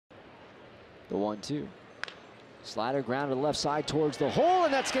The 1-2. Slider ground to the left side towards the hole,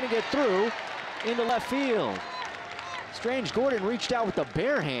 and that's going to get through into left field. Strange Gordon reached out with the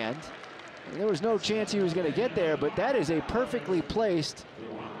bare hand. And there was no chance he was going to get there, but that is a perfectly placed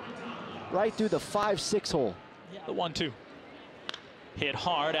right through the 5-6 hole. The 1-2. Hit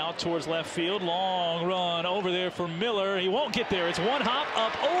hard out towards left field. Long run over there for Miller. He won't get there. It's one hop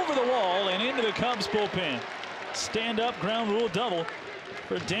up over the wall and into the Cubs bullpen. Stand-up ground rule double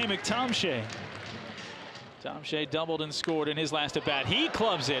for Damek Tomscha. Tomscha doubled and scored in his last at-bat. He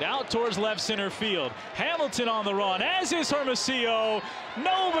clubs it out towards left center field. Hamilton on the run, as is Hermosillo.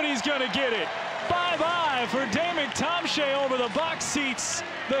 Nobody's going to get it. Bye-bye for Damek Tomscha over the box seats,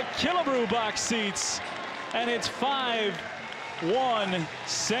 the Killebrew box seats. And it's 5-1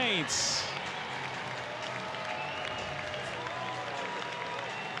 Saints.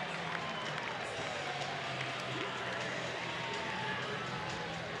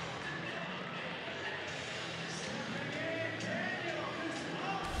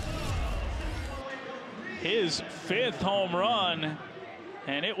 His 5th home run,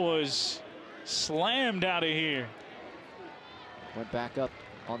 and it was slammed out of here. Went back up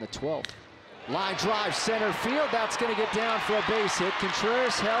on the 12th. Line drive center field. That's going to get down for a base hit.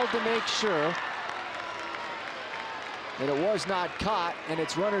 Contreras held to make sure that it was not caught, and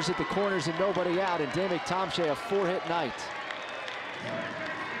it's runners at the corners and nobody out, and Damek Tomscha a 4-hit night.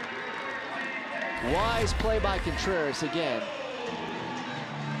 Wise play by Contreras again.